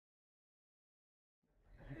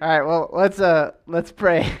All right, well, let's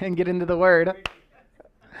pray and get into the word.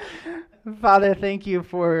 Father, thank you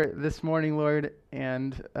for this morning, Lord,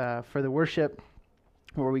 and for the worship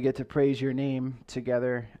where we get to praise your name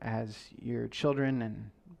together as your children and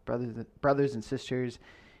brothers and sisters,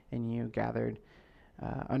 and you gathered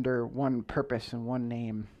under one purpose and one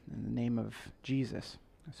name, in the name of Jesus.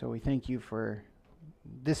 So we thank you for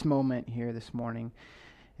this moment here this morning.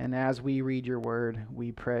 And as we read your word,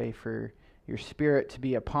 we pray for your Spirit to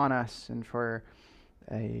be upon us and for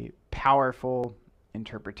a powerful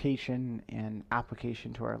interpretation and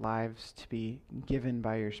application to our lives to be given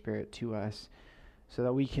by your Spirit to us so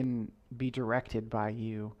that we can be directed by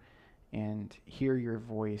you and hear your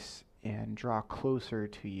voice and draw closer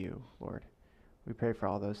to you, Lord. We pray for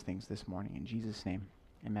all those things this morning. In Jesus' name,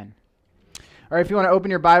 amen. All right, if you want to open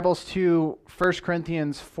your Bibles to 1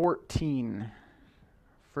 Corinthians 14.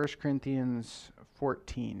 1 Corinthians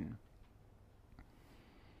 14.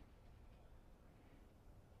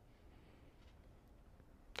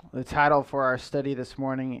 The title for our study this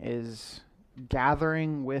morning is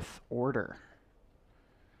Gathering with Order.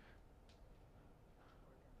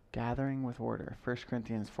 Gathering with Order, 1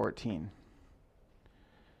 Corinthians 14.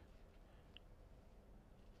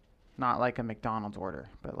 Not like a McDonald's order,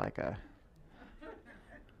 but like an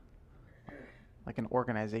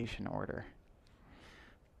organization order.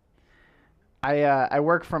 I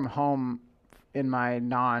work from home in my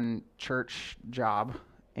non-church job,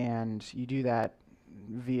 and you do that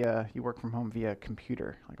you work from home via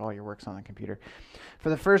computer, like all your work's on the computer. For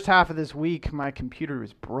the first half of this week, my computer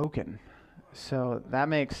was broken, so that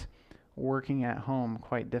makes working at home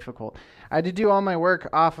quite difficult. I had to do all my work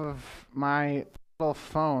off of my little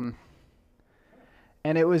phone,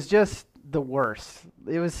 and it was just the worst.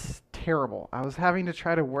 It was terrible. I was having to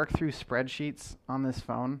try to work through spreadsheets on this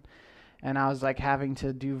phone, and I was like having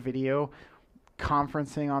to do video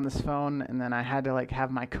conferencing on this phone, and then I had to like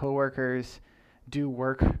have my coworkers do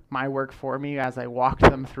my work for me as I walked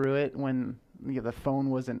them through it when the phone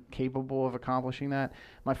wasn't capable of accomplishing that.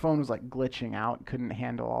 My phone was like glitching out, couldn't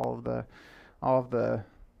handle all of the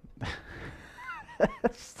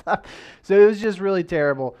stuff. So it was just really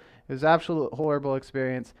terrible. It was an absolute horrible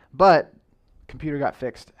experience, but computer got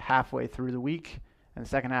fixed halfway through the week, and the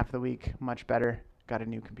second half of the week, much better. Got a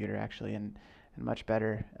new computer actually, and much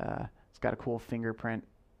better. It's got a cool fingerprint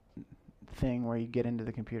thing where you get into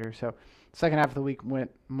the computer. So second half of the week went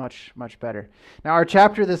much, much better. Now our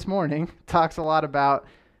chapter this morning talks a lot about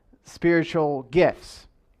spiritual gifts,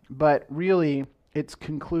 but really it's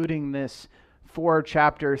concluding this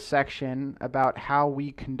 4-chapter section about how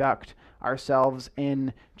we conduct ourselves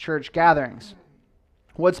in church gatherings.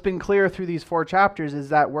 What's been clear through these 4 chapters is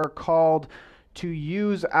that we're called to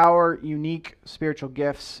use our unique spiritual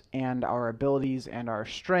gifts and our abilities and our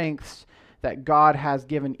strengths that God has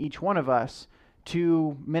given each one of us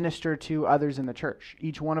to minister to others in the church.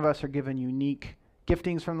 Each one of us are given unique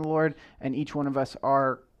giftings from the Lord, and each one of us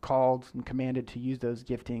are called and commanded to use those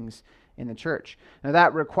giftings in the church. Now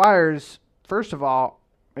that requires, first of all,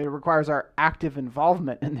 it requires our active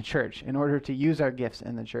involvement in the church in order to use our gifts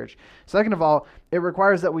in the church. Second of all, it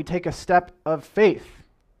requires that we take a step of faith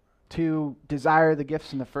to desire the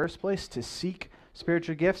gifts in the first place, to seek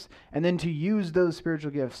spiritual gifts, and then to use those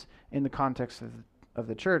spiritual gifts in the context of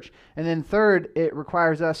the church. And then third, it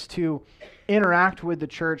requires us to interact with the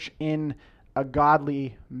church in a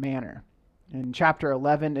godly manner. In chapter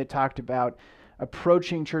 11, it talked about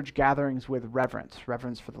approaching church gatherings with reverence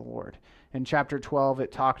for the Lord. In chapter 12,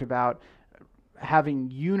 it talked about having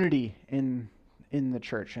unity in the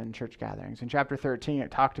church and church gatherings. In chapter 13,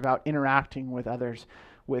 it talked about interacting with others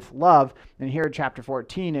with love. And here in chapter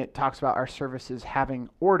 14, it talks about our services having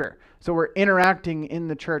order. So we're interacting in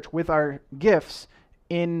the church with our gifts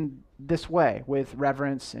in this way, with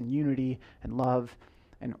reverence and unity and love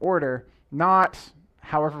and order, not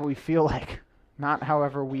however we feel like, not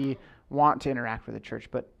however we want to interact with the church,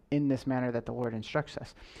 but in this manner that the Lord instructs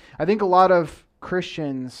us. I think a lot of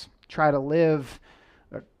Christians try to live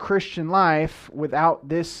a Christian life without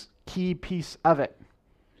this key piece of it,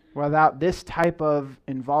 without this type of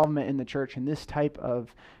involvement in the church and this type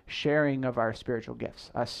of sharing of our spiritual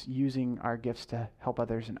gifts, us using our gifts to help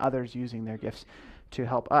others and others using their gifts to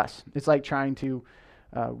help us. It's like trying to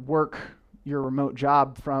work your remote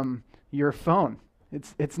job from your phone.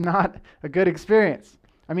 It's not a good experience.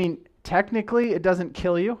 I mean, technically it doesn't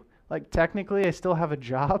kill you. Like technically I still have a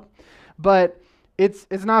job, but it's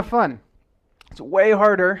not fun. It's way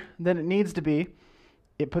harder than it needs to be.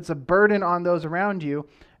 It puts a burden on those around you,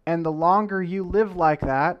 and the longer you live like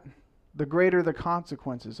that, the greater the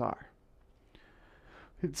consequences are.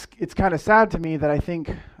 It's kind of sad to me that I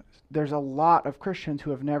think there's a lot of Christians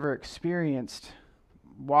who have never experienced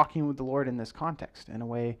walking with the Lord in this context, in a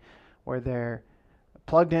way where they're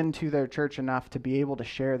plugged into their church enough to be able to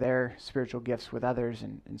share their spiritual gifts with others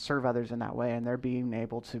and serve others in that way, and they're being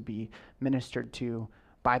able to be ministered to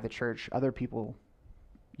by the church, other people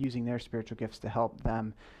using their spiritual gifts to help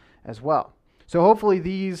them as well. So hopefully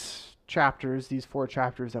these chapters, these 4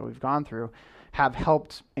 chapters that we've gone through, have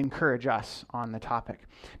helped encourage us on the topic.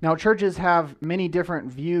 Now, churches have many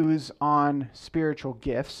different views on spiritual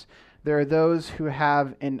gifts. There are those who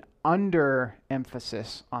have an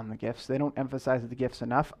under-emphasis on the gifts. They don't emphasize the gifts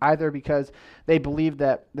enough, either because they believe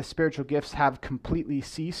that the spiritual gifts have completely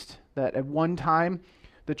ceased, that at one time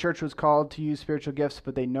the church was called to use spiritual gifts,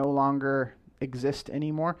 but they no longer exist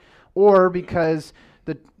anymore, or because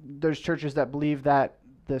there's churches that believe that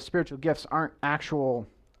the spiritual gifts aren't actual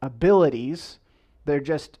abilities, they're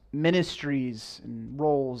just ministries and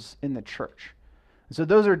roles in the church. So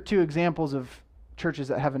those are 2 examples of churches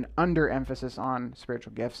that have an under-emphasis on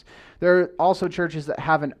spiritual gifts. There are also churches that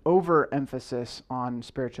have an over-emphasis on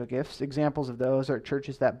spiritual gifts. Examples of those are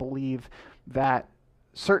churches that believe that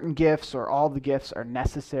certain gifts or all the gifts are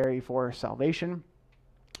necessary for salvation.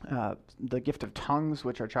 The gift of tongues,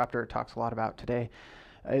 which our chapter talks a lot about today,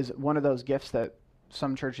 is one of those gifts that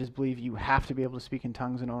some churches believe you have to be able to speak in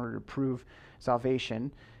tongues in order to prove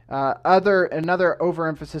salvation. Another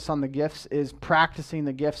overemphasis on the gifts is practicing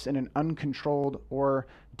the gifts in an uncontrolled or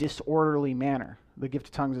disorderly manner. The gift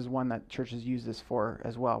of tongues is one that churches use this for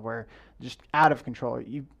as well, where just out of control.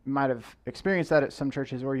 You might have experienced that at some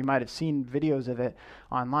churches, or you might have seen videos of it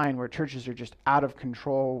online where churches are just out of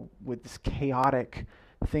control with this chaotic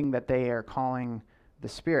thing that they are calling the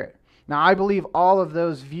Spirit. Now, I believe all of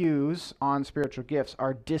those views on spiritual gifts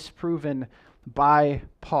are disproven by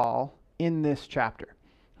Paul in this chapter.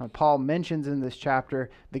 Paul mentions in this chapter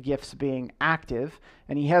the gifts being active,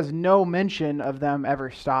 and he has no mention of them ever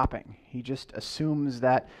stopping. He just assumes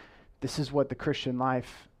that this is what the Christian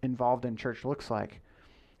life involved in church looks like.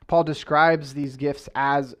 Paul describes these gifts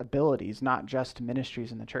as abilities, not just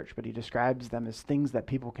ministries in the church, but he describes them as things that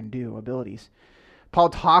people can do, abilities. Paul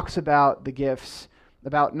talks about the gifts,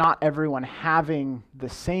 about not everyone having the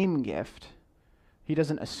same gift. He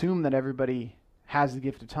doesn't assume that everybody has the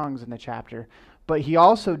gift of tongues in the chapter, but he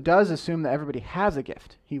also does assume that everybody has a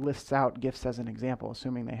gift. He lists out gifts as an example,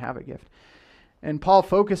 assuming they have a gift. And Paul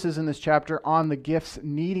focuses in this chapter on the gifts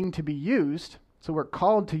needing to be used. So we're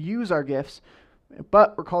called to use our gifts,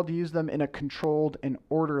 but we're called to use them in a controlled and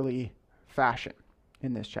orderly fashion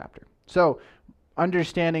in this chapter. So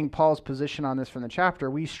understanding Paul's position on this from the chapter,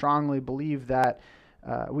 we strongly believe that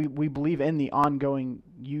we believe in the ongoing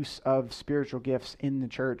use of spiritual gifts in the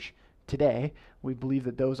church today. We believe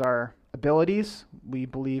that those are abilities. We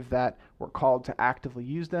believe that we're called to actively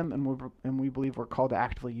use them, and we believe we're called to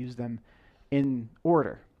actively use them in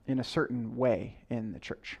order, in a certain way in the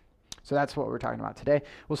church. So that's what we're talking about today.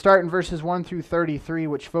 We'll start in verses 1 through 33,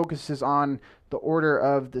 which focuses on the order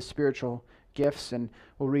of the spiritual gifts, and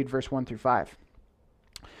we'll read verse 1 through 5.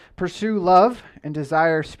 Pursue love and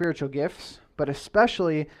desire spiritual gifts, but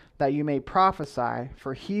especially that you may prophesy,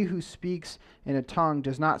 for he who speaks in a tongue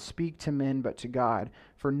does not speak to men but to God,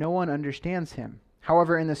 for no one understands him.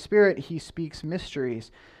 However, in the Spirit he speaks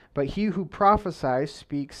mysteries, but he who prophesies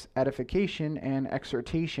speaks edification and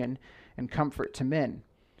exhortation and comfort to men.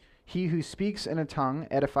 He who speaks in a tongue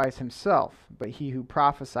edifies himself, but he who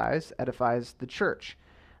prophesies edifies the church.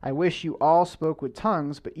 I wish you all spoke with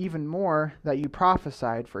tongues, but even more that you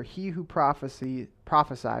prophesied, for he who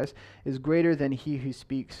prophesies is greater than he who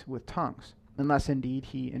speaks with tongues, unless indeed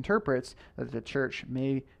he interprets, that the church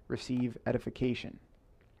may receive edification.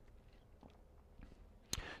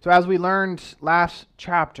 So as we learned last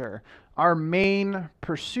chapter, our main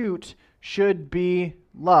pursuit should be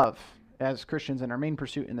love. As Christians, and our main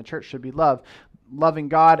pursuit in the church should be love. Loving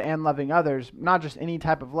God and loving others, not just any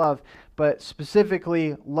type of love, but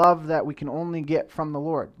specifically love that we can only get from the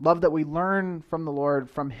Lord. Love that we learn from the Lord,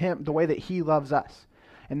 from Him, the way that He loves us.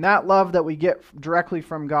 And that love that we get directly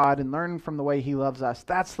from God and learn from the way He loves us,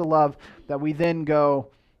 that's the love that we then go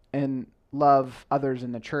and love others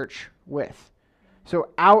in the church with. So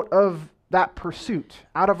out of that pursuit,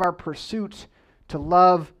 out of our pursuit to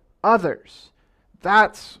love others,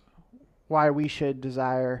 that's why we should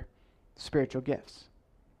desire spiritual gifts.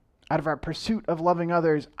 Out of our pursuit of loving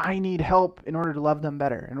others, I need help in order to love them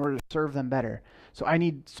better, in order to serve them better. So I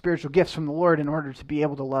need spiritual gifts from the Lord in order to be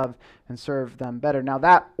able to love and serve them better. Now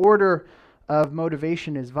that order of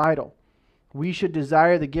motivation is vital. We should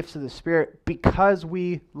desire the gifts of the Spirit because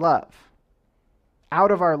we love.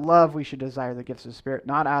 Out of our love, we should desire the gifts of the Spirit,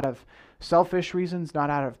 not out of selfish reasons, not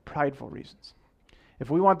out of prideful reasons. If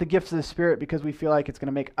we want the gifts of the Spirit because we feel like it's going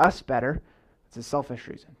to make us better, it's a selfish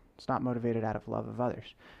reason. It's not motivated out of love of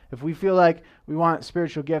others. If we feel like we want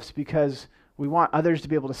spiritual gifts because we want others to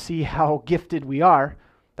be able to see how gifted we are,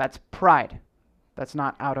 that's pride. That's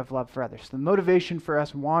not out of love for others. The motivation for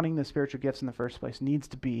us wanting the spiritual gifts in the first place needs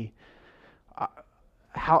to be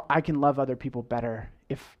how I can love other people better.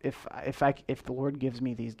 If the Lord gives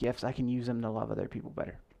me these gifts, I can use them to love other people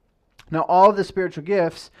better. Now, all of the spiritual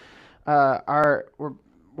gifts not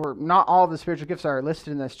all of the spiritual gifts are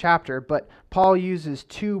listed in this chapter, but Paul uses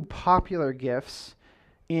two popular gifts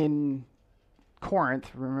in Corinth.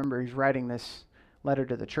 Remember, he's writing this letter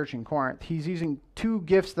to the church in Corinth. He's using two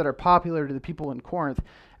gifts that are popular to the people in Corinth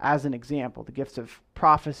as an example, the gifts of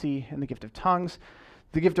prophecy and the gift of tongues.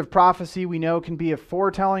 The gift of prophecy, we know, can be a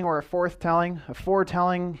foretelling or a forthtelling. A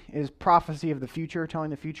foretelling is prophecy of the future, telling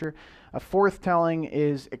the future. A forthtelling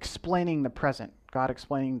is explaining the present, God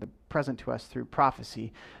explaining the present to us through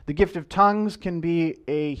prophecy. The gift of tongues can be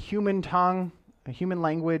a human tongue, a human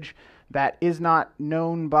language that is not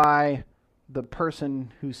known by the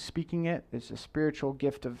person who's speaking it. It's a spiritual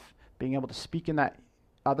gift of being able to speak in that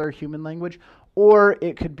other human language. Or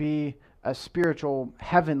it could be a spiritual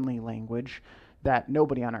heavenly language that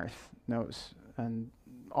nobody on earth knows. And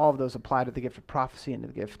all of those apply to the gift of prophecy and to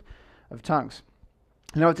the gift of tongues.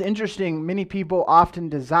 Now, it's interesting, many people often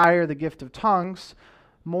desire the gift of tongues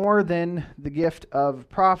more than the gift of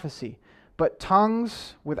prophecy. But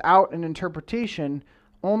tongues without an interpretation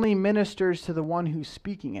only ministers to the one who's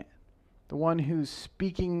speaking it. The one who's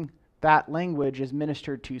speaking that language is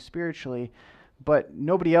ministered to spiritually, but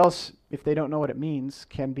nobody else, if they don't know what it means,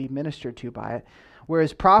 can be ministered to by it.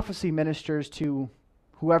 Whereas prophecy ministers to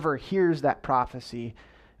whoever hears that prophecy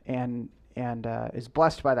and is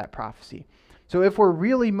blessed by that prophecy. So if we're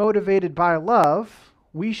really motivated by love,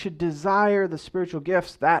 we should desire the spiritual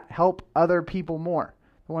gifts that help other people more,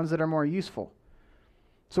 the ones that are more useful.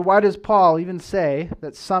 So why does Paul even say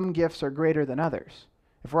that some gifts are greater than others?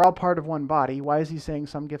 If we're all part of one body, why is he saying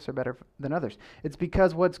some gifts are better than others? It's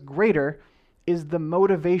because what's greater is the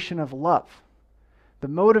motivation of love. The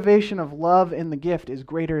motivation of love in the gift is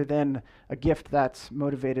greater than a gift that's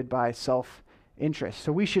motivated by self-interest.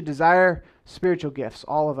 So we should desire spiritual gifts.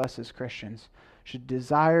 All of us as Christians should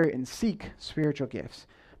desire and seek spiritual gifts.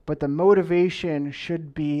 But the motivation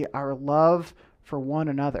should be our love for one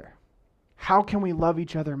another. How can we love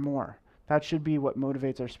each other more? That should be what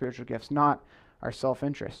motivates our spiritual gifts, not our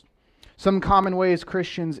self-interest. Some common ways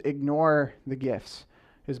Christians ignore the gifts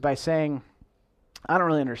is by saying, I don't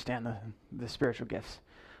really understand the spiritual gifts.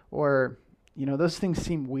 Or, those things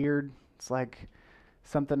seem weird. It's like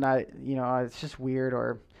something it's just weird.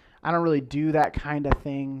 Or I don't really do that kind of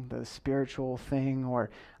thing, the spiritual thing.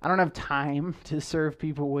 Or I don't have time to serve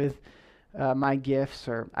people with my gifts.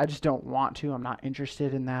 Or I just don't want to. I'm not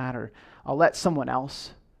interested in that. Or I'll let someone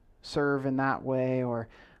else serve in that way. Or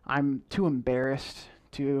I'm too embarrassed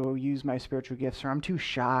to use my spiritual gifts. Or I'm too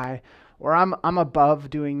shy. Or I'm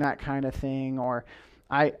above doing that kind of thing, or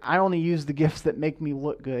I only use the gifts that make me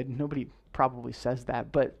look good. Nobody probably says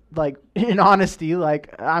that, but in honesty,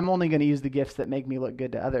 I'm only going to use the gifts that make me look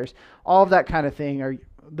good to others. All of that kind of thing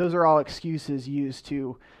those are all excuses used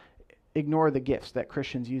to ignore the gifts that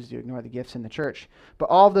Christians use to ignore the gifts in the church.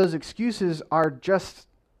 But all of those excuses are just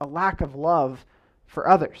a lack of love for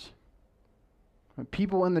others.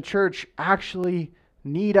 People in the church actually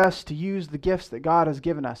need us to use the gifts that God has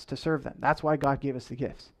given us to serve them. That's why God gave us the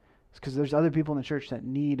gifts. It's because there's other people in the church that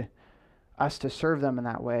need us to serve them in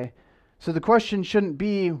that way. So the question shouldn't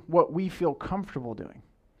be what we feel comfortable doing.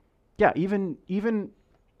 Yeah, even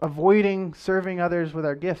avoiding serving others with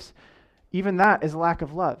our gifts, even that is a lack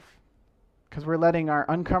of love, because we're letting our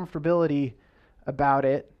uncomfortability about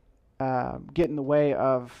it get in the way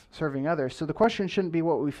of serving others. So the question shouldn't be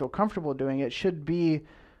what we feel comfortable doing. It should be,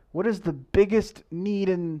 what is the biggest need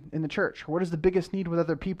in the church? What is the biggest need with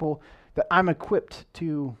other people that I'm equipped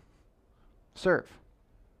to serve?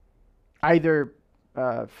 Either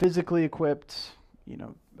physically equipped,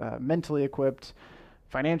 mentally equipped,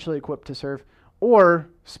 financially equipped to serve, or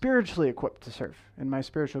spiritually equipped to serve in my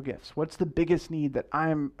spiritual gifts. What's the biggest need that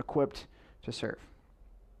I'm equipped to serve?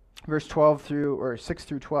 Verse 6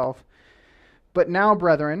 through 12. But now,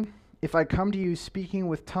 brethren, if I come to you speaking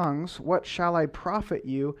with tongues, what shall I profit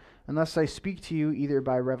you unless I speak to you either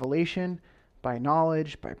by revelation, by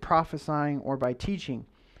knowledge, by prophesying, or by teaching?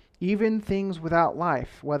 Even things without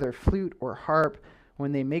life, whether flute or harp,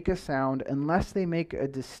 when they make a sound, unless they make a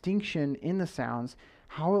distinction in the sounds,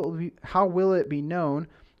 how will it be known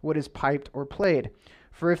what is piped or played?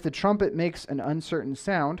 For if the trumpet makes an uncertain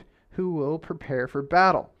sound, who will prepare for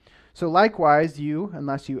battle? So likewise you,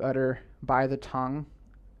 unless you utter by the tongue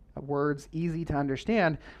words easy to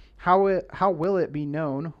understand, how will it be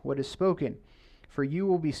known what is spoken? For you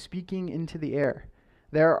will be speaking into the air.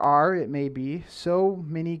 There are, it may be, so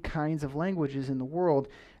many kinds of languages in the world,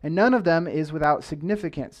 and none of them is without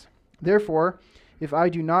significance. Therefore, if I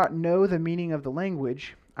do not know the meaning of the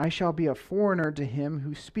language, I shall be a foreigner to him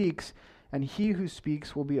who speaks, and he who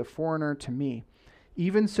speaks will be a foreigner to me.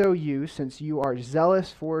 Even so you, since you are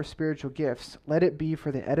zealous for spiritual gifts, let it be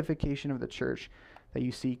for the edification of the church that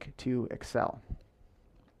you seek to excel.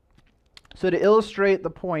 So to illustrate the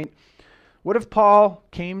point, what if Paul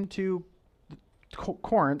came to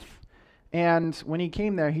Corinth, and when he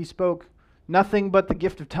came there, he spoke nothing but the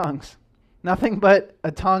gift of tongues, nothing but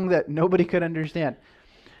a tongue that nobody could understand?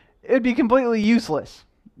 It would be completely useless,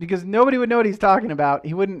 because nobody would know what he's talking about.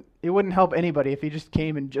 It wouldn't help anybody if he just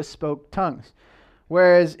came and just spoke tongues.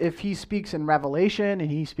 Whereas if he speaks in revelation, and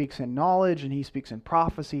he speaks in knowledge, and he speaks in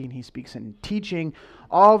prophecy, and he speaks in teaching,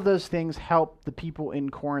 all of those things help the people in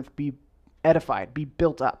Corinth be edified, be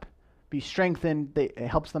built up, be strengthened. It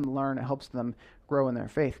helps them learn. It helps them grow in their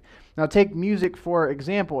faith. Now take music for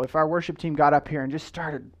example. If our worship team got up here and just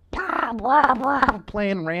started blah, blah, blah,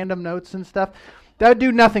 playing random notes and stuff, that would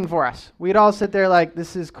do nothing for us. We'd all sit there like,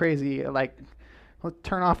 this is crazy. Like, let's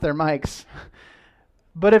turn off their mics.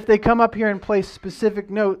 But if they come up here and play specific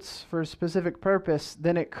notes for a specific purpose,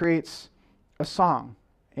 then it creates a song.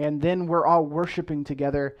 And then we're all worshiping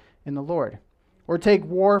together in the Lord. Or take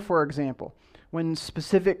war, for example. When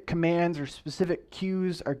specific commands or specific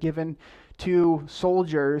cues are given to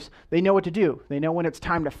soldiers, they know what to do. They know when it's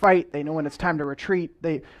time to fight. They know when it's time to retreat.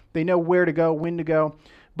 They know where to go, when to go.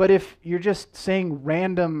 But if you're just saying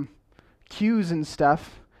random cues and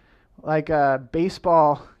stuff, like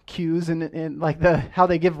baseball cues and like how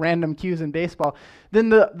they give random cues in baseball, then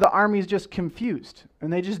the army's just confused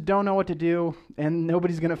and they just don't know what to do, and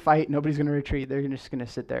nobody's going to fight, nobody's going to retreat. They're just going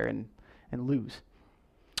to sit there and lose.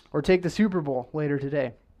 Or take the Super Bowl later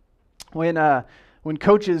today. When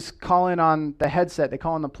coaches call in on the headset, they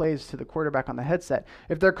call in the plays to the quarterback on the headset.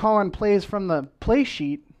 If they're calling plays from the play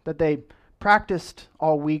sheet that they practiced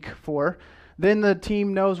all week for, then the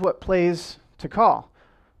team knows what plays to call.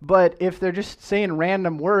 But if they're just saying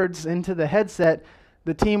random words into the headset,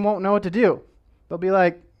 the team won't know what to do. They'll be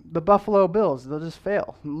like the Buffalo Bills. They'll just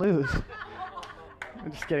fail and lose.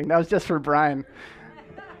 I'm just kidding. That was just for Brian.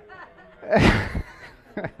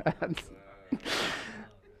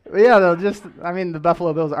 Yeah, the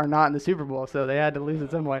Buffalo Bills are not in the Super Bowl, so they had to lose at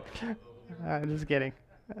some point. I'm just kidding.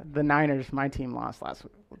 The Niners, my team, lost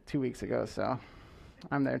 2 weeks ago, so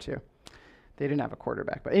I'm there too. They didn't have a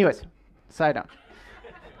quarterback. But anyways, side note.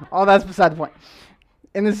 All that's beside the point.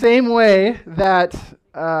 In the same way that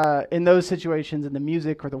in those situations, in the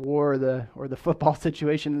music or the war or the football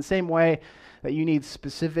situation, in the same way that you need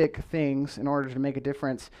specific things in order to make a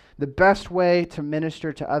difference, the best way to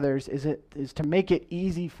minister to others is to make it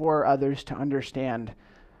easy for others to understand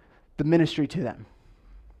the ministry to them.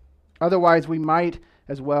 Otherwise, we might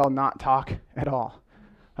as well not talk at all.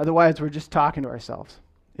 Otherwise, we're just talking to ourselves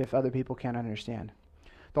if other people can't understand.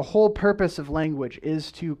 The whole purpose of language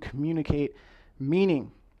is to communicate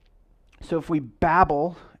meaning. So if we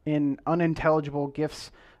babble in unintelligible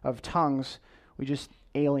gifts of tongues, we just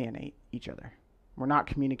alienate each other. We're not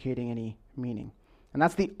communicating any meaning. And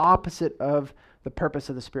that's the opposite of the purpose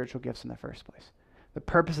of the spiritual gifts in the first place. The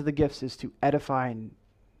purpose of the gifts is to edify and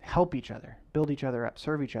help each other, build each other up,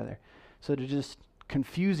 serve each other. So to just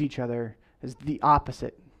confuse each other is the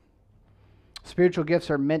opposite. Spiritual gifts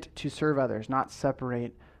are meant to serve others, not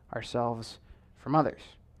separate ourselves from others.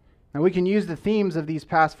 Now we can use the themes of these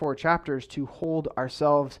past 4 chapters to hold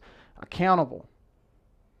ourselves accountable.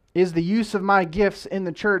 Is the use of my gifts in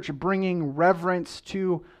the church bringing reverence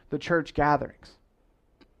to the church gatherings?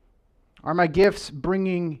 Are my gifts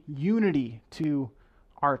bringing unity to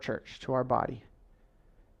our church, to our body?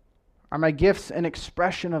 Are my gifts an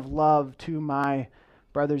expression of love to my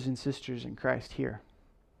brothers and sisters in Christ here?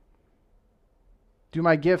 Do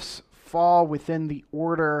my gifts fall within the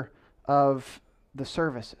order of the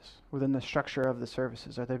services, within the structure of the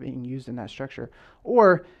services? Are they being used in that structure?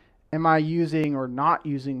 Or am I using or not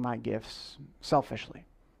using my gifts selfishly?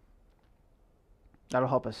 That'll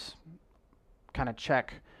help us kind of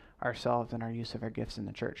check ourselves and our use of our gifts in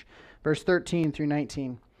the church. Verse 13 through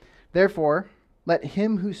 19. Therefore, let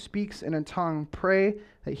him who speaks in a tongue pray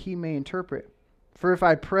that he may interpret. For if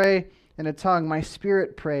I pray in a tongue, my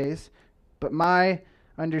spirit prays, but my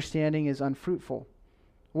understanding is unfruitful.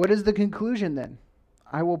 What is the conclusion then?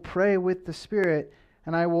 I will pray with the spirit,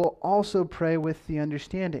 and I will also pray with the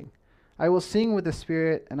understanding. I will sing with the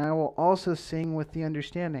spirit, and I will also sing with the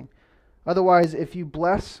understanding. Otherwise, if you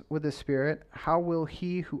bless with the Spirit, how will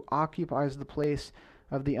he who occupies the place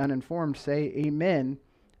of the uninformed say amen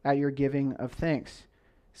at your giving of thanks,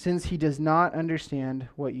 since he does not understand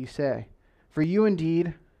what you say? For you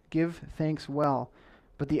indeed give thanks well,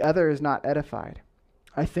 but the other is not edified.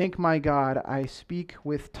 I thank my God I speak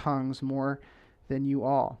with tongues more than you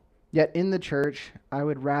all. Yet in the church I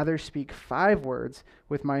would rather speak 5 words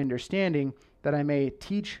with my understanding, that I may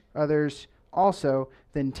teach others also,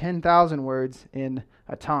 than 10,000 words in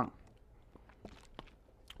a tongue.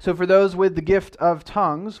 So for those with the gift of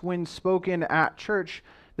tongues, when spoken at church,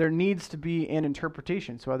 there needs to be an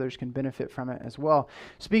interpretation so others can benefit from it as well.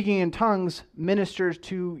 Speaking in tongues ministers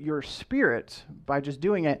to your spirit by just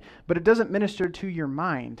doing it, but it doesn't minister to your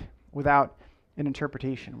mind without an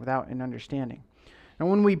interpretation, without an understanding. And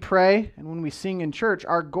when we pray and when we sing in church,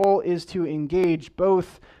 our goal is to engage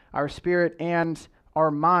both our spirit and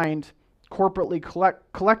our mind corporately,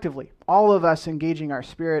 collectively. All of us engaging our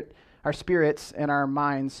spirits and our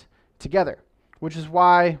minds together, which is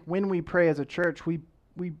why when we pray as a church, we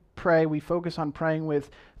focus on praying with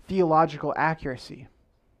theological accuracy.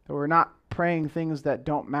 So we're not praying things that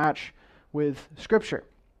don't match with Scripture.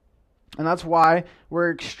 And that's why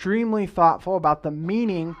we're extremely thoughtful about the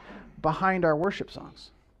meaning behind our worship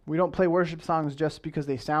songs. We don't play worship songs just because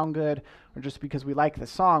they sound good or just because we like the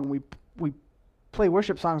song. We play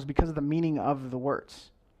worship songs because of the meaning of the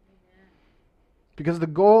words. Amen. Because the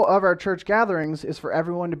goal of our church gatherings is for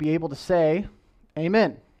everyone to be able to say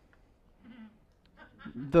amen.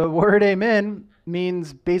 The word amen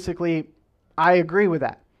means basically, I agree with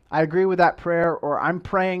that. I agree with that prayer, or I'm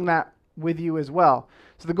praying that with you as well.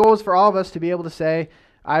 So the goal is for all of us to be able to say,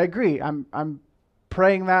 I agree. I'm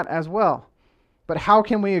praying that as well. But how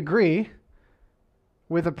can we agree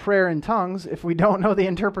with a prayer in tongues if we don't know the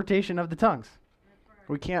interpretation of the tongues?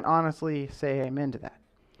 We can't honestly say amen to that.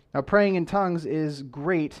 Now, praying in tongues is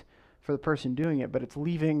great for the person doing it, but it's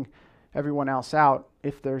leaving everyone else out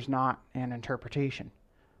if there's not an interpretation.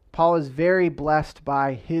 Paul is very blessed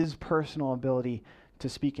by his personal ability to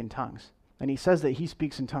speak in tongues. And he says that he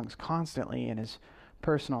speaks in tongues constantly in his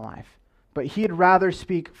personal life. But he'd rather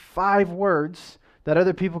speak 5 words that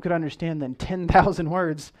other people could understand than 10,000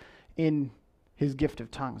 words in his gift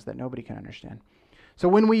of tongues that nobody can understand. So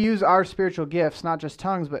when we use our spiritual gifts, not just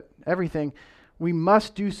tongues, but everything, we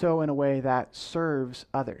must do so in a way that serves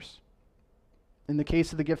others. In the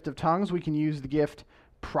case of the gift of tongues, we can use the gift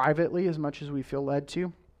privately as much as we feel led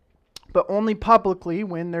to, but only publicly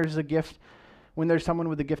when there's someone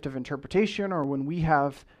with the gift of interpretation, or when we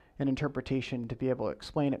have an interpretation to be able to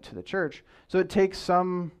explain it to the church. So it takes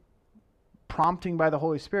some prompting by the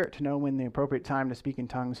Holy Spirit to know when the appropriate time to speak in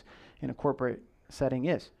tongues in a corporate setting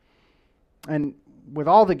is. And with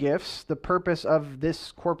all the gifts, the purpose of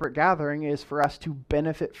this corporate gathering is for us to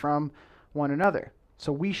benefit from one another.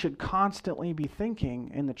 So we should constantly be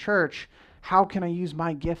thinking in the church, how can I use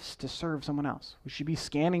my gifts to serve someone else? We should be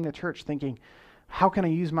scanning the church thinking, how can I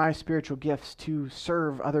use my spiritual gifts to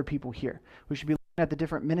serve other people here? We should be looking at the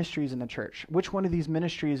different ministries in the church. Which one of these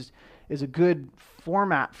ministries is a good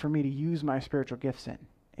format for me to use my spiritual gifts in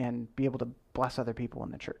and be able to bless other people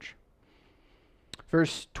in the church?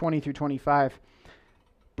 Verse 20 through 25.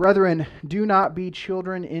 Brethren, do not be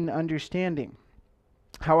children in understanding.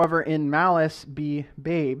 However, in malice be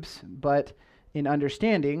babes, but in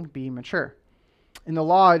understanding be mature. In the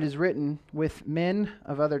law it is written, with men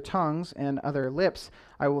of other tongues and other lips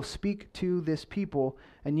I will speak to this people,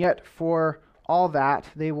 and yet for all that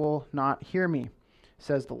they will not hear me,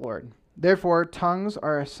 says the Lord. Therefore tongues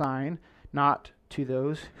are a sign, not to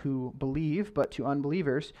those who believe, but to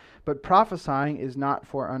unbelievers. But prophesying is not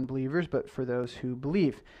for unbelievers, but for those who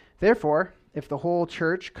believe. Therefore, if the whole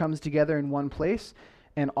church comes together in one place,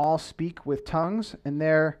 and all speak with tongues, and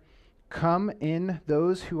there come in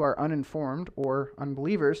those who are uninformed or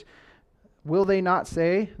unbelievers, will they not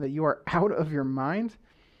say that you are out of your mind?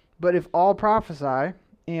 But if all prophesy,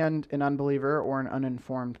 and an unbeliever or an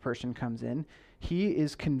uninformed person comes in, he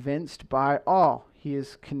is convinced by all. He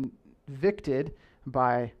is convicted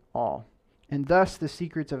by all. And thus the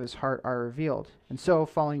secrets of his heart are revealed. And so,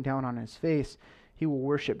 falling down on his face, he will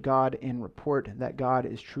worship God and report that God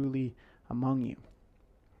is truly among you.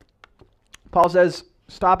 Paul says,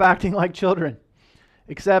 stop acting like children.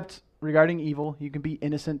 Except regarding evil, you can be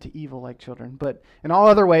innocent to evil like children. But in all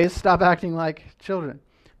other ways, stop acting like children.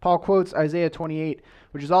 Paul quotes Isaiah 28,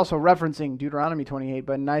 which is also referencing Deuteronomy 28.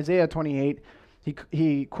 But in Isaiah 28,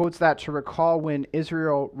 he quotes that to recall when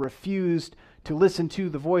Israel refused to listen to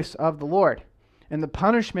the voice of the Lord. And the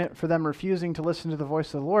punishment for them refusing to listen to the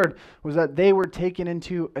voice of the Lord was that they were taken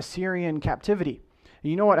into Assyrian captivity. And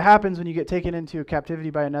you know what happens when you get taken into captivity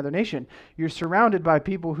by another nation? You're surrounded by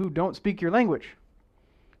people who don't speak your language.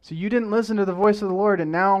 So you didn't listen to the voice of the Lord,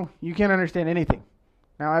 and now you can't understand anything.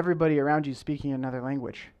 Now everybody around you is speaking another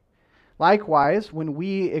language. Likewise, when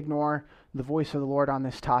we ignore the voice of the Lord on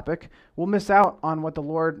this topic, we'll miss out on what the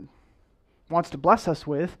Lord wants to bless us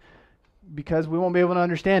with because we won't be able to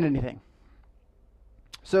understand anything.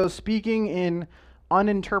 So speaking in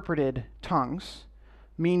uninterpreted tongues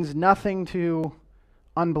means nothing to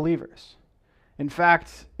unbelievers. In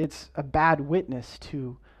fact, it's a bad witness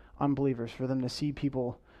to unbelievers for them to see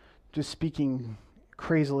people just speaking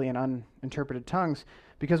crazily in uninterpreted tongues,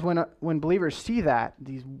 because when believers see that,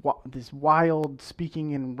 these wild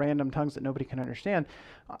speaking in random tongues that nobody can understand,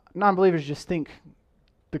 non-believers just think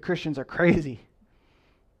the Christians are crazy.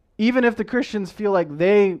 Even if the Christians feel like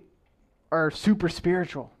they are super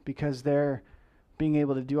spiritual because they're being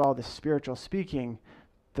able to do all this spiritual speaking,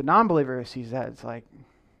 the non-believer who sees that, it's like,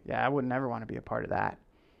 yeah, I would never want to be a part of that.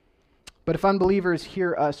 But if unbelievers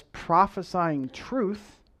hear us prophesying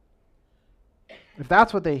truth, if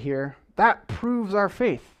that's what they hear, that proves our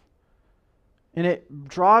faith. And it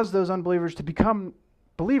draws those unbelievers to become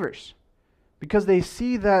believers because they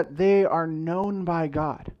see that they are known by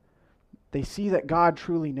God. They see that God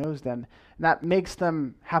truly knows them, and that makes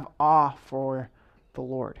them have awe for the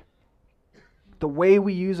Lord. The way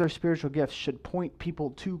we use our spiritual gifts should point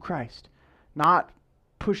people to Christ, not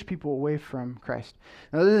push people away from Christ.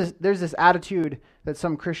 Now, there's this attitude that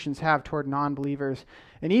some Christians have toward non-believers,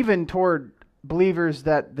 and even toward believers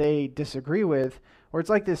that they disagree with, where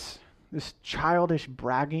it's like this childish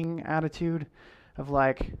bragging attitude of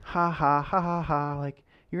like, ha ha ha ha ha, like,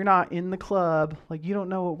 you're not in the club, like, you don't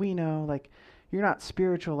know what we know, like, you're not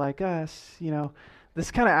spiritual like us,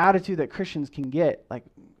 this kind of attitude that Christians can get, like,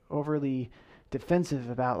 overly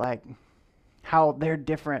defensive about, like, how they're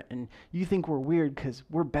different and you think we're weird because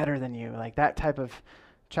we're better than you, like that type of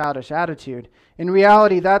childish attitude. In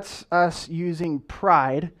reality, that's us using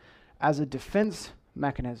pride as a defense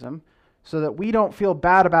mechanism so that we don't feel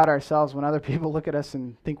bad about ourselves when other people look at us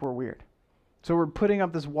and think we're weird. So we're putting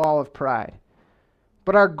up this wall of pride.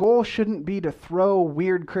 But our goal shouldn't be to throw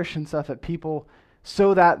weird Christian stuff at people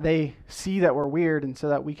so that they see that we're weird and so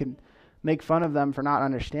that we can make fun of them for not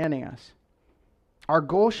understanding us. Our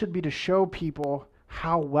goal should be to show people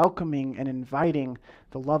how welcoming and inviting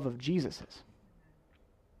the love of Jesus is.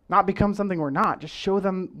 Not become something we're not. Just show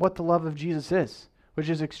them what the love of Jesus is, which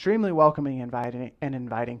is extremely welcoming and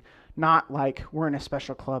inviting, not like we're in a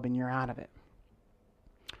special club and you're out of it.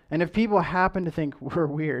 And if people happen to think we're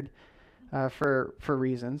weird for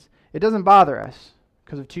reasons, it doesn't bother us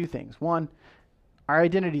because of two things. One, our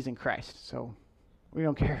identity's in Christ, so we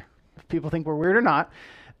don't care if people think we're weird or not.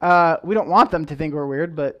 We don't want them to think we're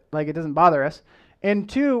weird, but like it doesn't bother us. And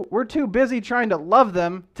two, we're too busy trying to love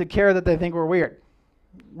them to care that they think we're weird.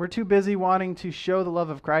 We're too busy wanting to show the love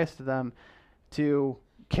of Christ to them to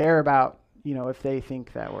care about, if they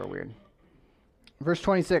think that we're weird. Verse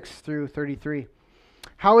 26 through 33.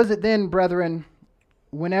 How is it then, brethren,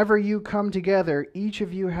 whenever you come together, each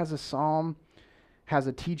of you has a psalm, has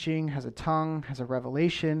a teaching, has a tongue, has a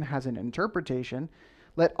revelation, has an interpretation?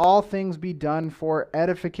 Let all things be done for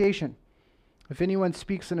edification. If anyone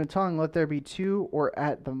speaks in a tongue, let there be two or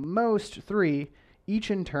at the most three,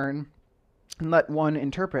 each in turn, and let one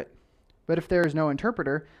interpret. But if there is no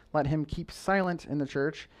interpreter, let him keep silent in the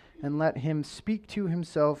church, and let him speak to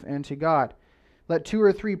himself and to God. Let 2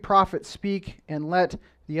 or 3 prophets speak, and let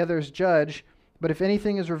the others judge. But if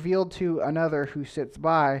anything is revealed to another who sits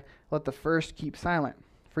by, let the first keep silent.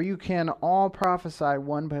 For you can all prophesy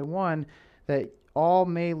one by one, that all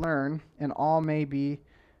may learn, and all may be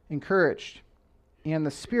encouraged. And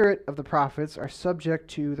the spirit of the prophets are subject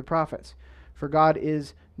to the prophets. For God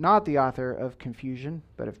is not the author of confusion,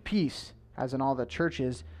 but of peace, as in all the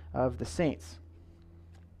churches of the saints.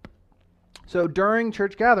 So during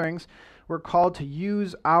church gatherings, we're called to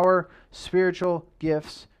use our spiritual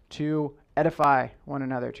gifts to edify one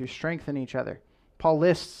another, to strengthen each other. Paul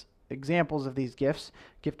lists examples of these gifts: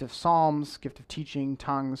 gift of psalms, gift of teaching,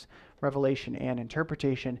 tongues, revelation, and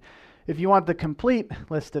interpretation. If you want the complete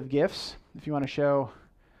list of gifts, if you want to show,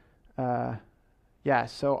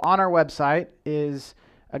 so on our website is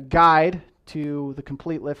a guide to the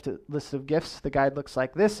complete list of gifts. The guide looks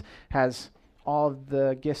like this, has all of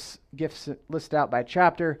the gifts listed out by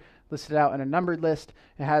chapter, listed out in a numbered list.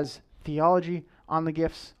 It has theology on the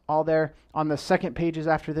gifts, all there. On the second pages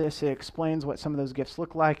after this, it explains what some of those gifts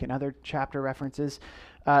look like and other chapter references.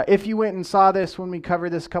 If you went and saw this when we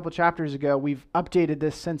covered this a couple chapters ago, we've updated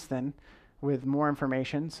this since then with more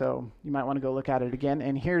information, so you might want to go look at it again.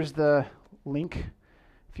 And here's the link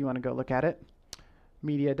if you want to go look at it.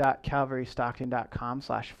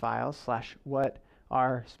 media.calvarystockton.com/files/what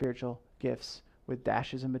are spiritual gifts with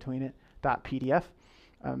dashes in between it .pdf.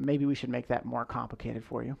 Maybe we should make that more complicated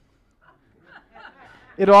for you.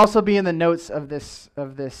 It'll also be in the notes of this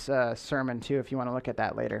sermon too, if you want to look at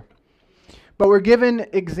that later. But we're given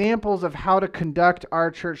examples of how to conduct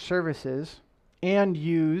our church services and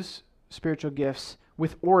use spiritual gifts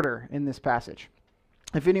with order in this passage.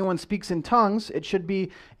 If anyone speaks in tongues, it should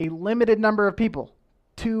be a limited number of people,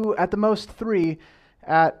 2 at the most 3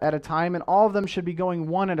 at a time, and all of them should be going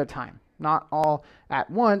one at a time, not all at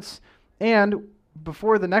once. And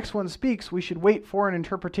before the next one speaks, we should wait for an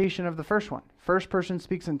interpretation of the first one. First person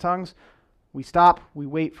speaks in tongues, we stop, we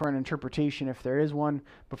wait for an interpretation if there is one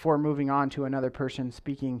before moving on to another person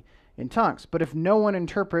speaking in tongues. But if no one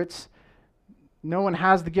interprets, no one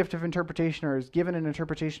has the gift of interpretation or is given an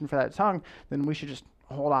interpretation for that tongue, then we should just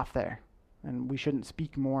hold off there, and we shouldn't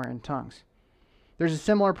speak more in tongues. There's a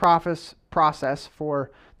similar process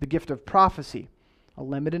for the gift of prophecy. A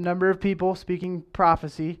limited number of people speaking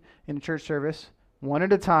prophecy in a church service, one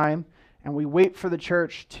at a time, and we wait for the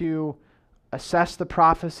church to assess the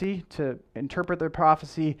prophecy, to interpret the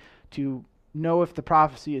prophecy, to know if the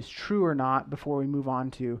prophecy is true or not before we move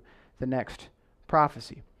on to the next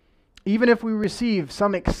prophecy. Even if we receive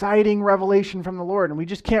some exciting revelation from the Lord and we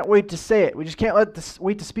just can't wait to say it, we just can't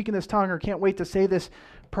wait to speak in this tongue or can't wait to say this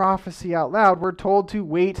prophecy out loud, we're told to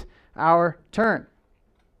wait our turn.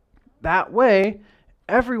 That way,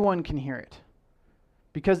 everyone can hear it.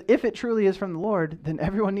 Because if it truly is from the Lord, then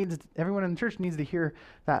everyone in the church needs to hear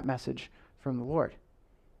that message from the Lord.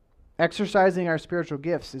 Exercising our spiritual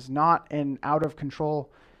gifts is not an out-of-control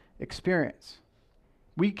experience.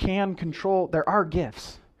 We can control, there are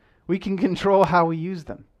gifts. We can control how we use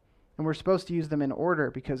them. And we're supposed to use them in order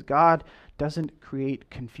because God doesn't create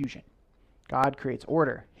confusion. God creates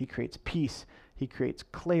order. He creates peace. He creates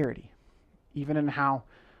clarity, even in how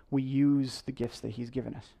we use the gifts that He's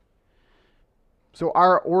given us. So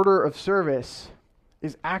our order of service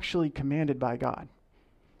is actually commanded by God.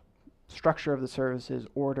 Structure of the service is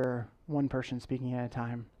order, one person speaking at a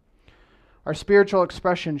time. Our spiritual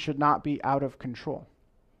expression should not be out of control.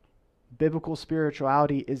 Biblical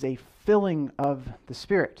spirituality is a filling of the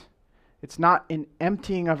Spirit. It's not an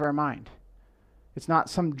emptying of our mind. It's not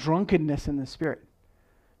some drunkenness in the Spirit.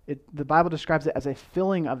 The Bible describes it as a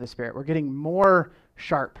filling of the Spirit. We're getting more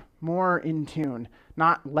sharp, more in tune,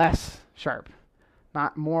 not less sharp,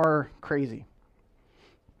 not more crazy.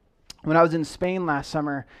 When I was in Spain last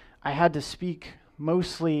summer, I had to speak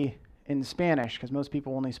mostly in Spanish because most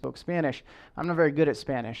people only spoke Spanish. I'm not very good at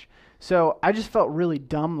Spanish. So I just felt really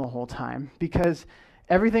dumb the whole time because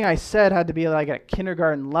everything I said had to be like at a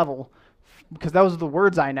kindergarten level because those are the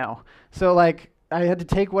words I know. So like I had to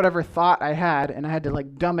take whatever thought I had and I had to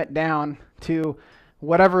like dumb it down to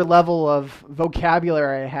whatever level of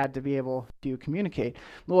vocabulary I had to be able to communicate.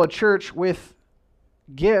 Well, a church with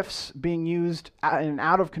gifts being used in an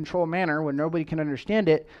out-of-control manner when nobody can understand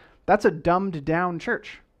it, that's a dumbed-down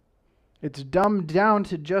church. It's dumbed down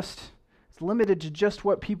to it's limited to just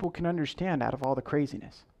what people can understand out of all the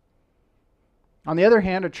craziness. On the other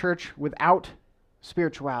hand, a church without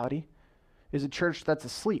spirituality is a church that's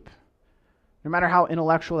asleep. No matter how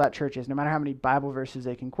intellectual that church is, no matter how many Bible verses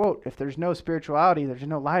they can quote, if there's no spirituality, there's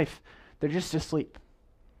no life, they're just asleep.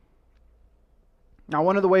 Now,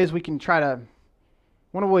 one of the ways we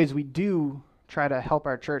do try to help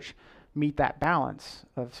our church meet that balance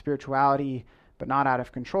of spirituality but not out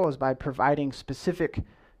of control is by providing specific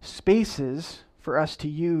spaces for us to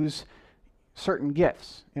use certain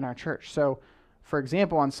gifts in our church. So, for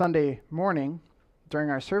example, on Sunday morning during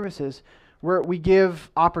our services, we give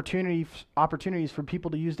opportunities for people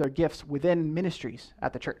to use their gifts within ministries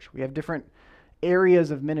at the church. We have different areas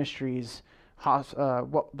of ministries.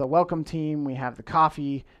 The welcome team, we have the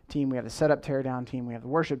coffee team, we have the setup teardown team, we have the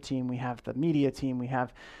worship team, we have the media team, we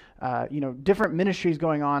have different ministries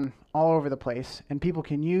going on all over the place, and people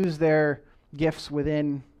can use their gifts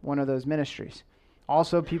within one of those ministries.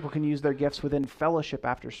 Also, people can use their gifts within fellowship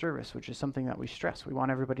after service, which is something that we stress. We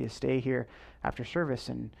want everybody to stay here after service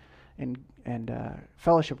and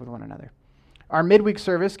fellowship with one another. Our midweek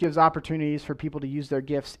service gives opportunities for people to use their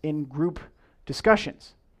gifts in group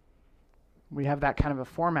discussions. We have that kind of a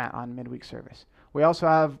format on midweek service. We also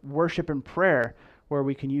have worship and prayer where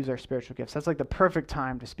we can use our spiritual gifts. That's like the perfect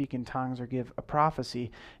time to speak in tongues or give a prophecy.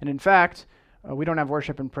 And in fact, we don't have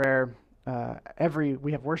worship and prayer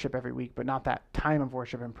we have worship every week, but not that time of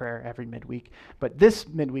worship and prayer every midweek. But this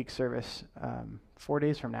midweek service, 4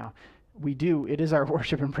 days from now, it is our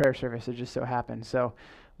worship and prayer service. It just so happens. So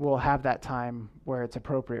we'll have that time where it's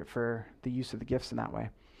appropriate for the use of the gifts in that way.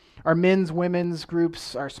 Our men's, women's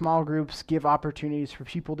groups, our small groups give opportunities for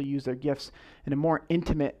people to use their gifts in a more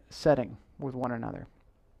intimate setting with one another.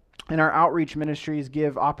 And our outreach ministries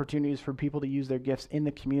give opportunities for people to use their gifts in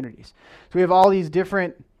the communities. So we have all these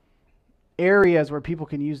different areas where people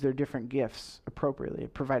can use their different gifts appropriately.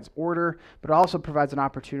 It provides order, but it also provides an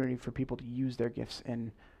opportunity for people to use their gifts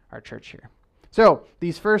in our church here. So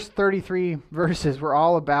these first 33 verses were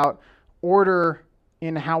all about order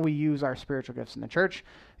in how we use our spiritual gifts in the church.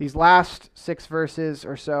 These last 6 verses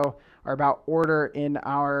or so are about order in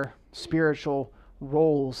our spiritual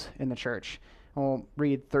roles in the church. And we'll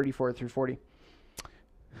read 34 through 40.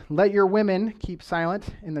 Let your women keep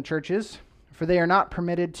silent in the churches, for they are not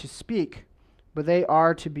permitted to speak, but they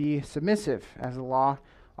are to be submissive, as the law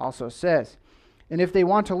also says. And if they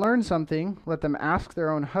want to learn something, let them ask their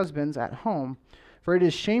own husbands at home, for it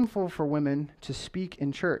is shameful for women to speak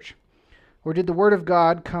in church. Or did the word of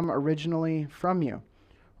God come originally from you?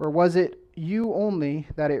 Or was it you only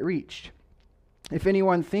that it reached? If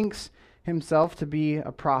anyone thinks himself to be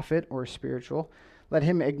a prophet or spiritual, let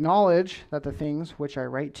him acknowledge that the things which I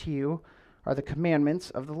write to you are the commandments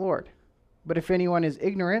of the Lord. But if anyone is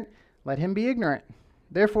ignorant, let him be ignorant.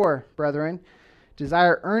 Therefore, brethren,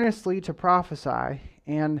 desire earnestly to prophesy,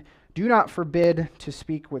 and do not forbid to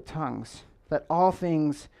speak with tongues. Let all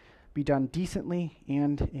things be done decently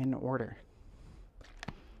and in order.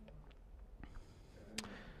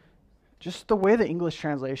 Just the way the English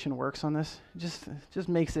translation works on this just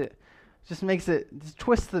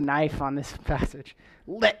twists the knife on this passage.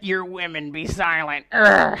 Let your women be silent.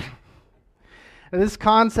 This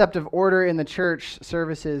concept of order in the church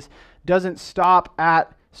services doesn't stop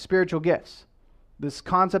at spiritual gifts. This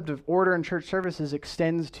concept of order in church services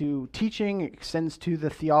extends to teaching, extends to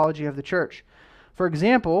the theology of the church. For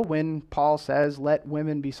example, when Paul says, let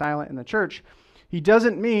women be silent in the church, he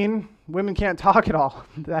doesn't mean women can't talk at all.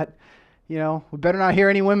 That, we better not hear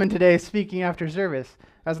any women today speaking after service.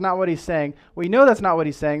 That's not what he's saying. We know that's not what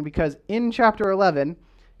he's saying because in chapter 11,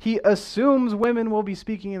 he assumes women will be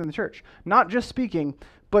speaking in the church. Not just speaking,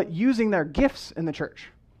 but using their gifts in the church.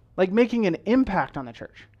 Like making an impact on the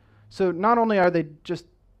church. So not only are they're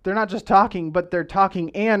not just talking, but they're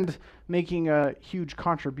talking and making a huge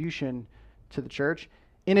contribution to the church.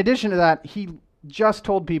 In addition to that, he just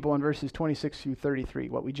told people in verses 26 through 33,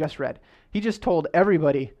 what we just read. He just told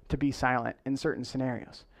everybody to be silent in certain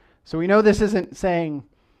scenarios. So we know this isn't saying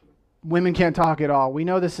women can't talk at all. We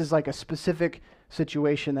know this is like a specific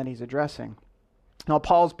situation that he's addressing. Now,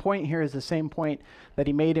 Paul's point here is the same point that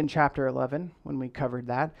he made in chapter 11 when we covered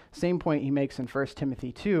that. Same point he makes in 1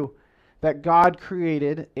 Timothy 2, that God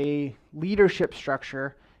created a leadership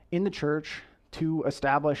structure in the church to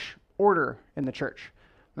establish order in the church.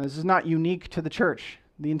 Now, this is not unique to the church.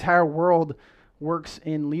 The entire world works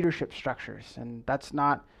in leadership structures, and that's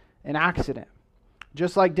not an accident.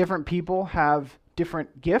 Just like different people have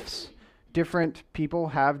different gifts, different people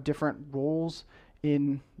have different roles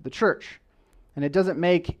in the church. And it doesn't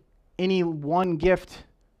make any one gift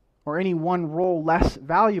or any one role less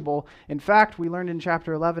valuable. In fact, we learned in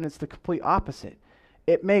chapter 11, it's the complete opposite.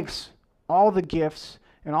 It makes all the gifts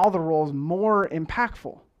and all the roles more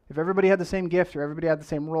impactful. If everybody had the same gift or everybody had the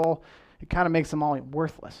same role, it kind of makes them all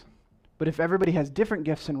worthless. But if everybody has different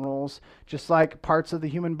gifts and roles, just like parts of the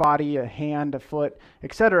human body, a hand, a foot,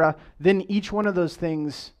 etc., then each one of those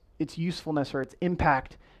things, its usefulness or its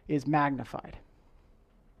impact is magnified.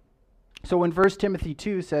 So when 1 Timothy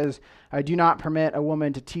 2 says, I do not permit a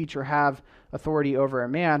woman to teach or have authority over a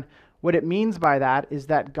man, what it means by that is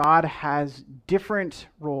that God has different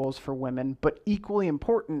roles for women, but equally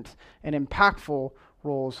important and impactful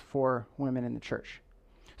roles for women in the church.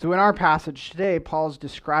 So in our passage today, Paul's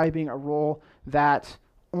describing a role that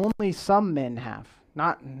only some men have,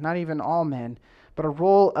 not even all men, but a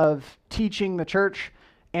role of teaching the church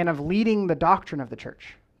and of leading the doctrine of the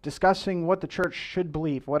church, discussing what the church should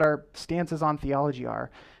believe, what our stances on theology are,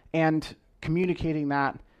 and communicating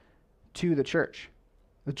that to the church.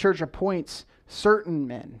 The church appoints certain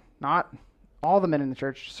men, not all the men in the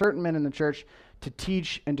church, certain men in the church to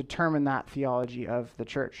teach and determine that theology of the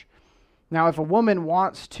church. Now, if a woman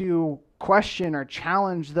wants to question or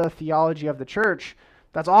challenge the theology of the church,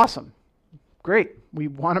 that's awesome. Great. We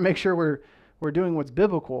want to make sure we're doing what's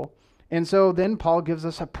biblical. And so then Paul gives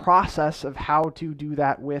us a process of how to do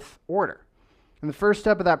that with order. And the first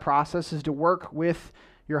step of that process is to work with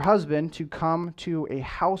your husband to come to a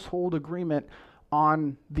household agreement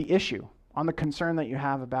on the issue, on the concern that you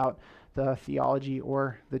have about the theology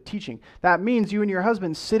or the teaching. That means you and your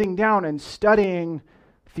husband sitting down and studying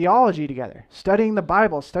theology together, studying the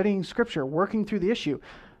Bible, studying Scripture, working through the issue.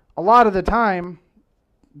 A lot of the time,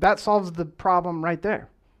 that solves the problem right there.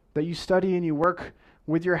 that you study and you work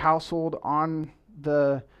with your household on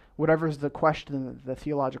whatever's the question, the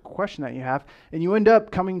theological question that you have, and you end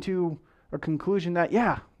up coming to a conclusion that,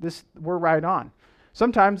 yeah, we're right on.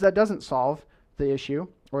 Sometimes that doesn't solve the issue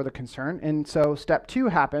or the concern, and so step 2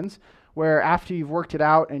 happens, where after you've worked it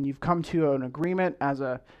out and you've come to an agreement as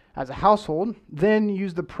a household, then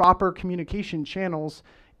use the proper communication channels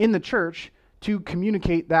in the church to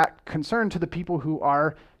communicate that concern to the people who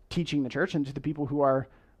are teaching the church and to the people who are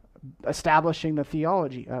establishing the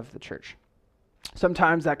theology of the church.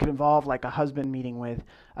 Sometimes that could involve like a husband meeting with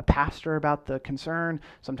a pastor about the concern.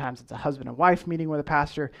 Sometimes it's a husband and wife meeting with a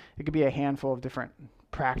pastor. It could be a handful of different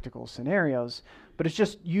practical scenarios, but it's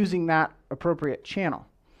just using that appropriate channel.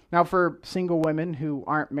 Now, for single women who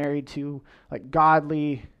aren't married to like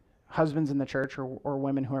godly husbands in the church, or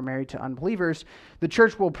women who are married to unbelievers, the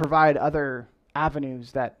church will provide other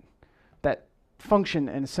avenues that function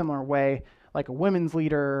in a similar way, like a women's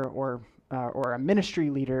leader or a ministry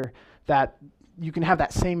leader, that you can have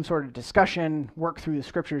that same sort of discussion, work through the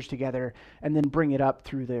scriptures together, and then bring it up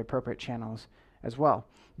through the appropriate channels as well.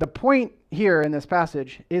 The point here in this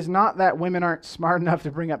passage is not that women aren't smart enough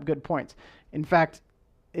to bring up good points. In fact,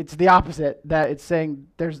 it's the opposite, that it's saying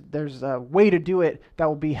there's a way to do it that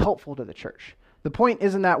will be helpful to the church. The point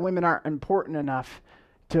isn't that women aren't important enough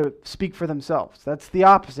to speak for themselves. That's the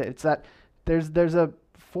opposite. It's that there's a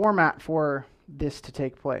format for this to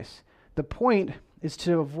take place. The point is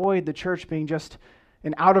to avoid the church being just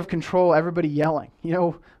an out of control, everybody yelling. You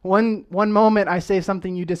know, one moment I say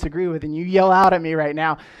something you disagree with and you yell out at me right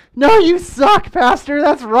now, "No, you suck, pastor,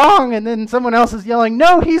 that's wrong." And then someone else is yelling,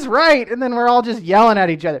 "No, he's right." And then we're all just yelling at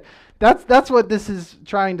each other. That's what this is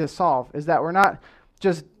trying to solve, is that we're not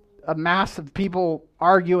just a mass of people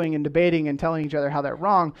arguing and debating and telling each other how they're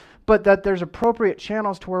wrong, but that there's appropriate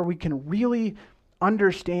channels to where we can really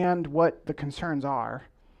understand what the concerns are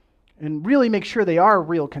and really make sure they are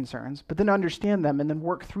real concerns, but then understand them and then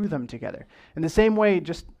work through them together. In the same way,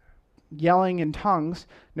 just yelling in tongues,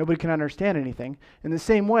 nobody can understand anything. In the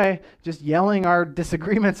same way, just yelling our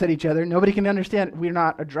disagreements at each other, nobody can understand. We're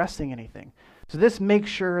not addressing anything. So this makes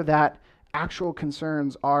sure that actual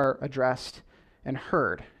concerns are addressed and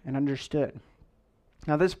heard and understood.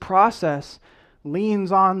 Now, this process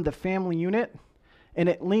leans on the family unit, and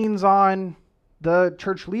it leans on the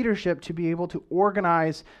church leadership to be able to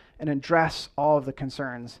organize and address all of the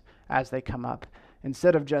concerns as they come up,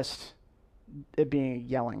 instead of just it being a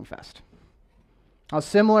yelling fest. Now,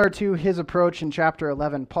 similar to his approach in chapter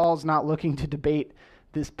 11, Paul's not looking to debate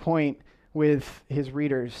this point with his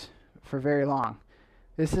readers for very long.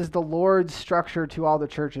 This is the Lord's structure to all the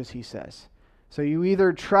churches, he says. So you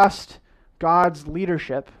either trust God's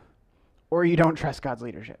leadership or you don't trust God's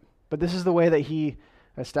leadership. But this is the way that he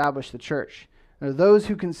established the church. Now, those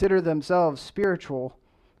who consider themselves spiritual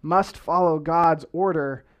must follow God's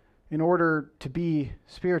order in order to be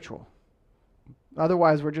spiritual.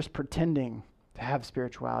 Otherwise, we're just pretending to have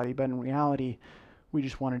spirituality, but in reality, we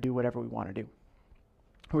just want to do whatever we want to do.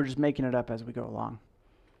 We're just making it up as we go along.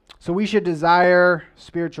 So we should desire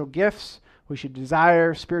spiritual gifts. We should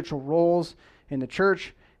desire spiritual roles in the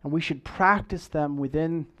church, and we should practice them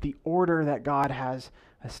within the order that God has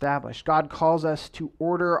established. God calls us to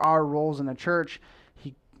order our roles in the church.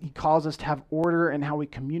 He calls us to have order in how we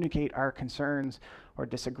communicate our concerns or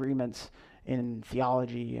disagreements in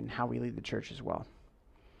theology and how we lead the church as well.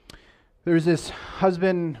 There's this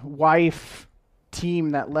husband-wife team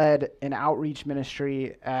that led an outreach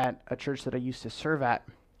ministry at a church that I used to serve at.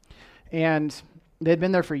 And they'd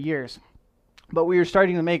been there for years. But we were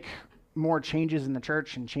starting to make more changes in the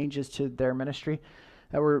church and changes to their ministry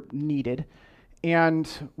that were needed. And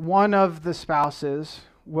one of the spouses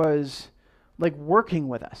was like working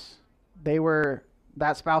with us.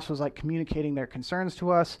 That spouse was like communicating their concerns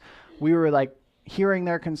to us. We were like hearing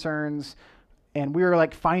their concerns, and we were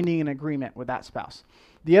like finding an agreement with that spouse.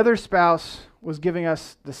 The other spouse was giving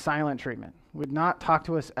us the silent treatment, would not talk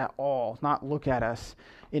to us at all, not look at us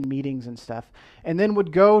in meetings and stuff, and then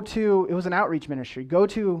would it was an outreach ministry, go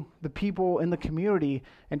to the people in the community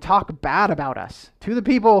and talk bad about us. To the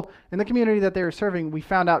people in the community that they were serving, we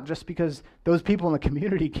found out just because those people in the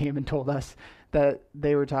community came and told us that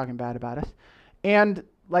they were talking bad about us, and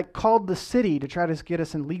like called the city to try to get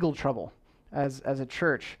us in legal trouble as a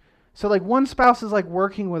church. So like one spouse is like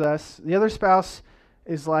working with us, the other spouse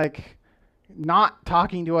is like not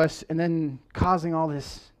talking to us and then causing all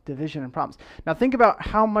this division and problems. Now think about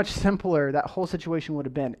how much simpler that whole situation would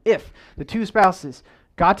have been if the two spouses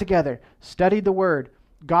got together, studied the word,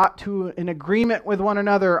 got to an agreement with one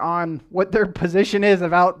another on what their position is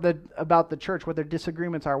about the church, what their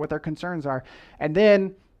disagreements are, what their concerns are, and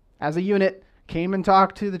then as a unit came and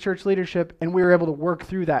talked to the church leadership, and we were able to work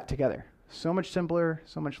through that together. So much simpler,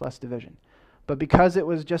 so much less division. But because it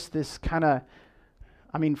was just this kind of,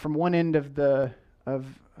 from one end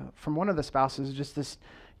from one of the spouses, just this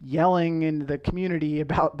yelling in the community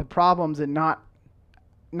about the problems and not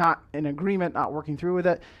in agreement, not working through with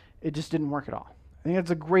it, it just didn't work at all. I think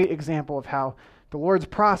it's a great example of how the Lord's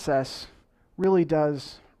process really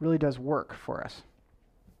does work for us.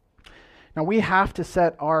 Now, we have to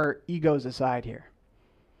set our egos aside here.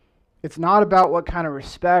 It's not about what kind of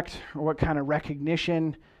respect or what kind of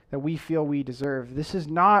recognition that we feel we deserve. This is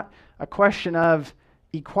not a question of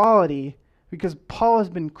equality, because Paul has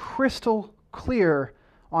been crystal clear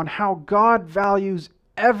on how God values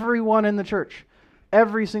everyone in the church,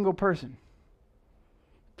 every single person.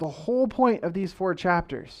 The whole point of these 4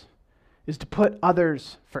 chapters is to put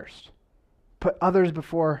others first, put others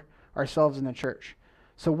before ourselves in the church.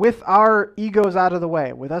 So with our egos out of the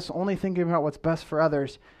way, with us only thinking about what's best for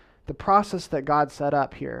others, the process that God set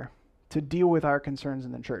up here to deal with our concerns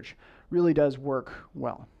in the church really does work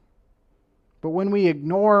well. But when we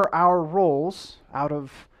ignore our roles out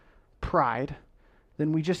of pride,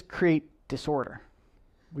 then we just create disorder.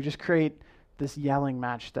 We just create this yelling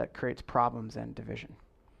match that creates problems and division.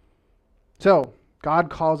 So,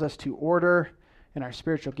 God calls us to order in our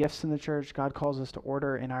spiritual gifts in the church. God calls us to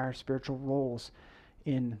order in our spiritual roles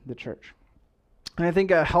in the church. And I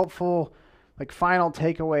think a helpful final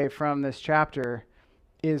takeaway from this chapter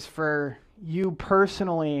is for you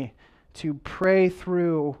personally to pray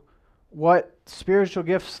through what spiritual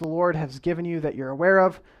gifts the Lord has given you that you're aware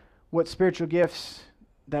of, what spiritual gifts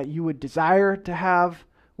that you would desire to have,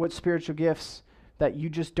 what spiritual gifts that you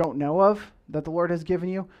just don't know of that the Lord has given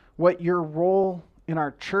you, what your role in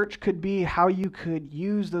our church could be, how you could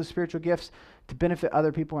use those spiritual gifts to benefit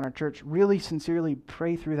other people in our church. Really sincerely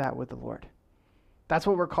pray through that with the Lord. That's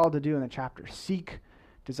what we're called to do in the chapter. Seek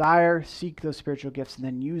those spiritual gifts and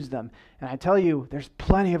then use them. And I tell you, there's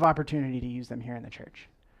plenty of opportunity to use them here in the church.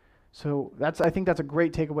 So I think that's a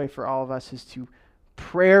great takeaway for all of us, is to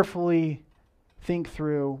prayerfully think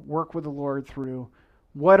through, work with the Lord through,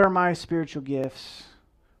 what are my spiritual gifts?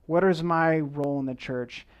 What is my role in the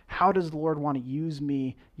church? How does the Lord want to use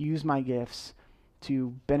me, use my gifts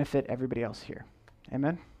to benefit everybody else here?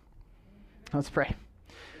 Amen? Let's pray.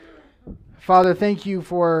 Father, thank you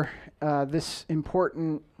for this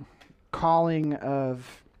important calling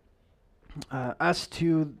of us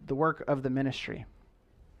to the work of the ministry.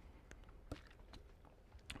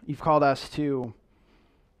 You've called us to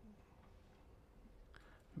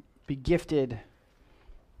be gifted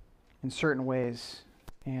in certain ways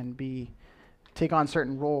and take on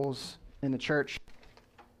certain roles in the church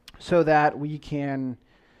so that we can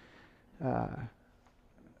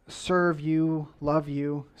serve you, love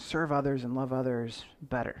you, serve others, and love others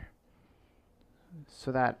better,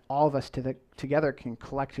 so that all of us together can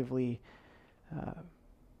collectively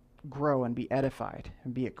grow and be edified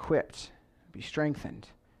and be equipped, be strengthened,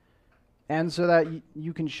 and so that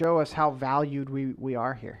you can show us how valued we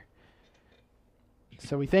are here.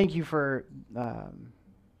 So we thank you for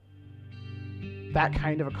that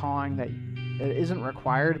kind of a calling that it isn't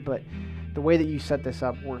required, but the way that you set this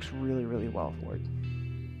up works really, really well, Lord.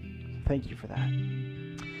 Thank you for that.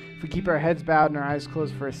 If we keep our heads bowed and our eyes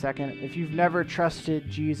closed for a second, if you've never trusted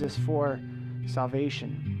Jesus for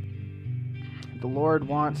salvation, the Lord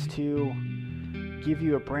wants to give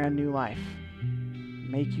you a brand new life,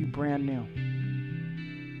 make you brand new,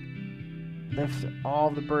 lift all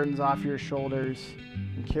the burdens off your shoulders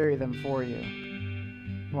and carry them for you.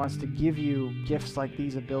 He wants to give you gifts like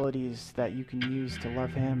these abilities that you can use to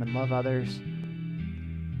love Him and love others.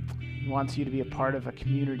 He wants you to be a part of a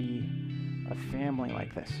community, a family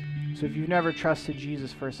like this. So if you've never trusted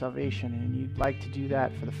Jesus for salvation and you'd like to do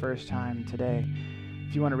that for the first time today,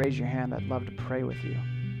 if you want to raise your hand, I'd love to pray with you.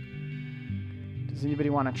 Does anybody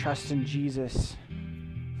want to trust in Jesus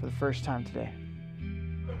for the first time today?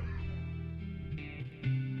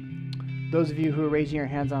 Those of you who are raising your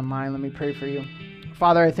hands online, let me pray for you.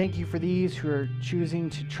 Father, I thank you for these who are choosing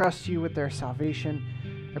to trust you with their salvation.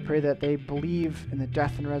 I pray that they believe in the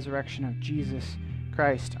death and resurrection of Jesus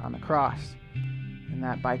Christ on the cross, and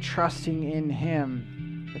that by trusting in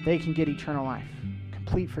Him, that they can get eternal life,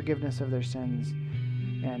 complete forgiveness of their sins,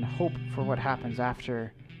 and hope for what happens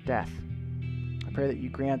after death. I pray that you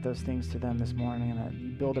grant those things to them this morning and that you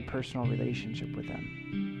build a personal relationship with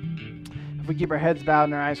them. If we keep our heads bowed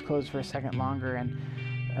and our eyes closed for a second longer, and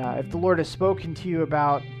if the Lord has spoken to you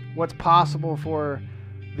about what's possible for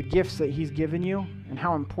the gifts that He's given you and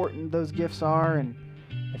how important those gifts are, and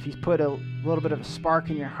if He's put a little bit of a spark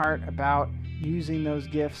in your heart about using those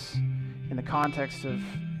gifts in the context of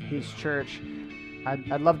His church,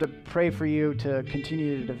 I'd love to pray for you to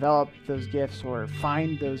continue to develop those gifts or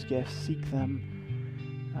find those gifts, seek them,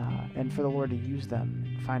 and for the Lord to use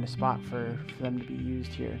them, find a spot for them to be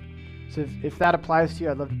used here. So if that applies to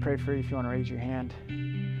you, I'd love to pray for you if you want to raise your hand.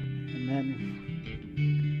 Amen.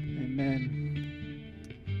 Amen.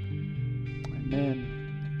 Amen.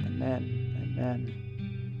 Amen. Amen.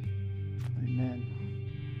 Amen.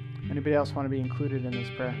 Anybody else want to be included in this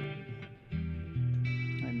prayer?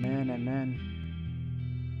 Amen. Amen.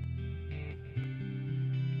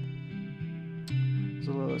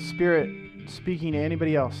 So the Spirit speaking to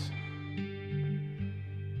anybody else.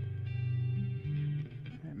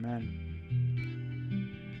 Amen.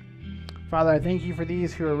 Father, I thank you for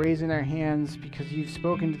these who are raising their hands because you've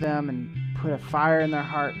spoken to them and put a fire in their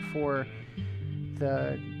heart for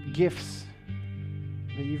the gifts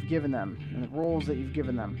that you've given them and the roles that you've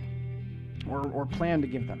given them or plan to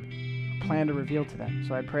give them, plan to reveal to them.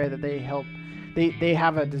 So I pray that they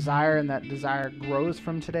have a desire and that desire grows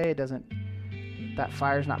from today. That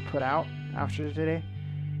fire's not put out after today.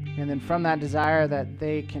 And then from that desire that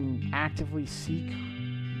they can actively seek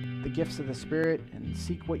the gifts of the Spirit and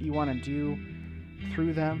seek what you want to do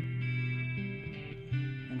through them.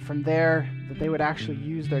 And from there, that they would actually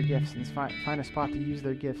use their gifts and find a spot to use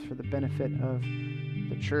their gifts for the benefit of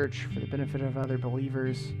the church, for the benefit of other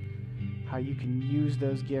believers, how you can use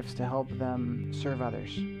those gifts to help them serve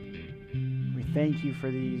others. We thank you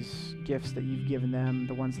for these gifts that you've given them,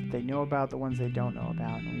 the ones that they know about, the ones they don't know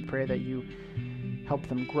about. And we pray that you help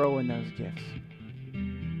them grow in those gifts.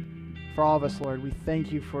 For all of us, Lord, we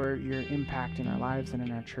thank you for your impact in our lives and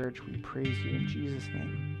in our church. We praise you in Jesus'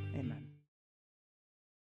 name.